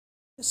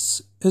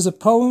This is a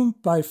poem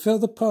by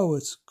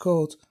Philthepoer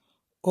called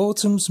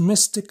Autumn's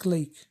Mystic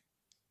Lake.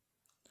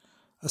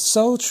 A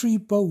solitary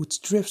boat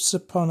drifts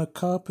upon a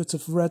carpet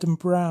of red and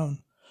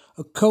brown.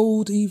 A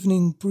cold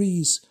evening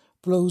breeze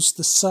blows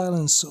the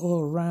silence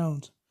all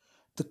around.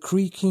 The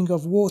creaking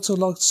of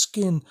waterlogged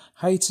skin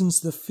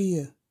heightens the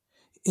fear.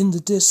 In the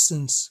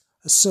distance,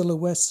 a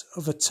silhouette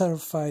of a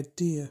terrified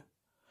deer,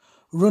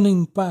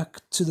 running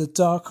back to the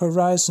dark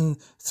horizon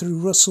through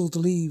rustled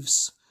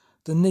leaves.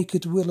 The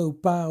naked willow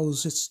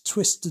bows its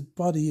twisted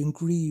body and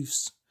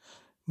grieves.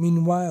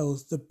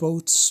 Meanwhile, the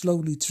boat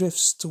slowly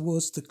drifts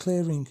towards the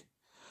clearing,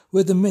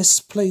 where the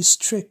mist plays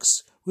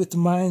tricks with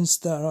minds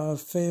that are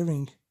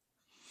faring.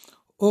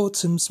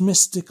 Autumn's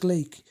mystic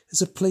lake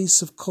is a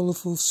place of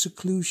colourful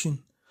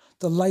seclusion,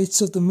 the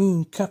light of the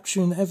moon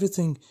capturing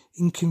everything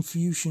in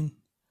confusion.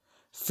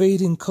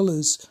 Fading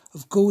colours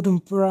of golden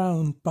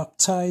brown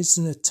baptized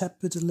in a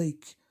tepid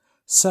lake,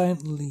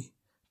 silently,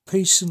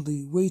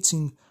 patiently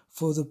waiting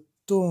for the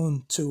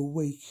dawn to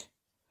awake.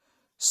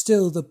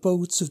 Still the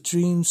boat of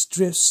dreams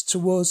drifts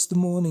towards the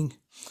morning,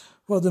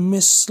 while the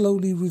mist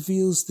slowly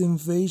reveals the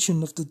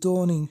invasion of the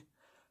dawning.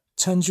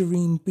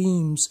 Tangerine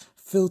beams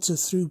filter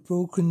through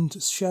broken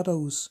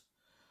shadows,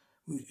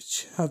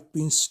 which have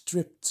been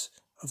stripped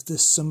of their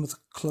summer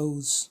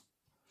clothes.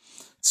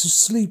 To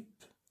sleep,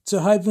 to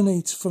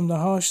hibernate from the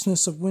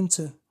harshness of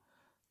winter,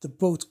 the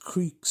boat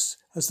creaks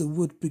as the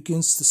wood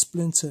begins to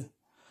splinter.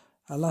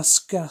 A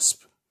last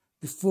gasp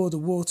before the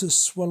waters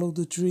swallow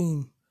the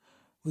dream,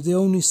 where the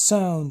only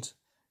sound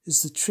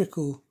is the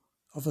trickle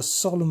of a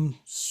solemn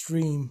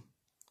stream.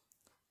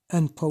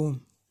 End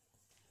poem.